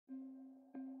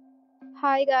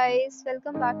Hi guys,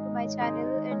 welcome back to my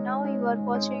channel and now you are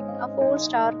watching a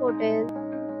 4-star hotel.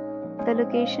 The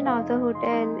location of the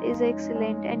hotel is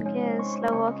excellent and guests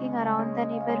love walking around the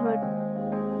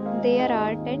neighborhood. There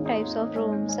are 10 types of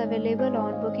rooms available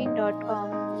on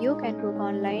booking.com. You can book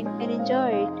online and enjoy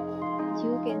it.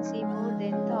 You can see more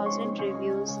than 1000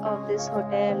 reviews of this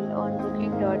hotel on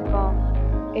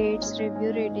booking.com. Its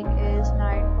review rating is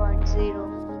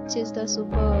 9.0, which is the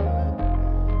superb.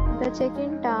 The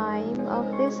check-in time of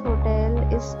this hotel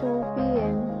is 2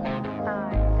 p.m.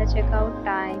 and the checkout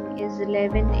time is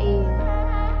 11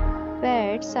 a.m.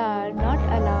 Pets are not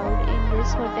allowed in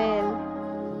this hotel.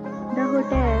 The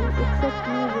hotel accepts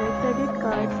major credit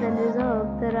cards and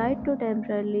reserves the right to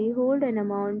temporarily hold an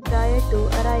amount prior to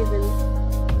arrival.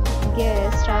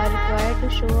 Guests are required to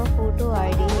show a photo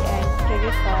ID and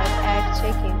credit card at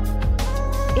check-in.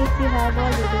 If you have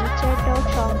already checked out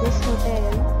from this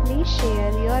hotel, please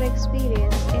share your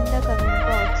experience in the comment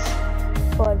box.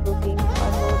 For booking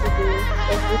or more details,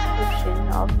 check description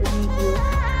of the video.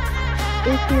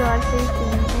 If you are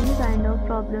facing any kind of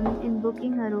problem in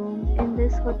booking a room in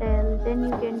this hotel, then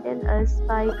you can tell us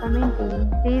by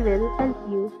commenting. We will help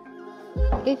you.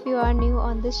 If you are new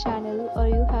on this channel or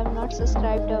you have not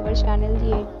subscribed our channel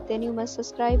yet, then you must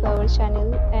subscribe our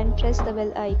channel and press the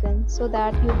bell icon so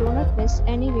that you do not miss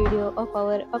any video of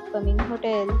our upcoming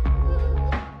hotel.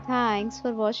 Thanks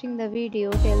for watching the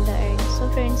video till the end. So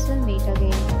friends, will meet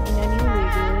again in a new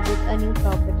video with a new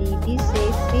property. Be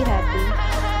safe, be happy.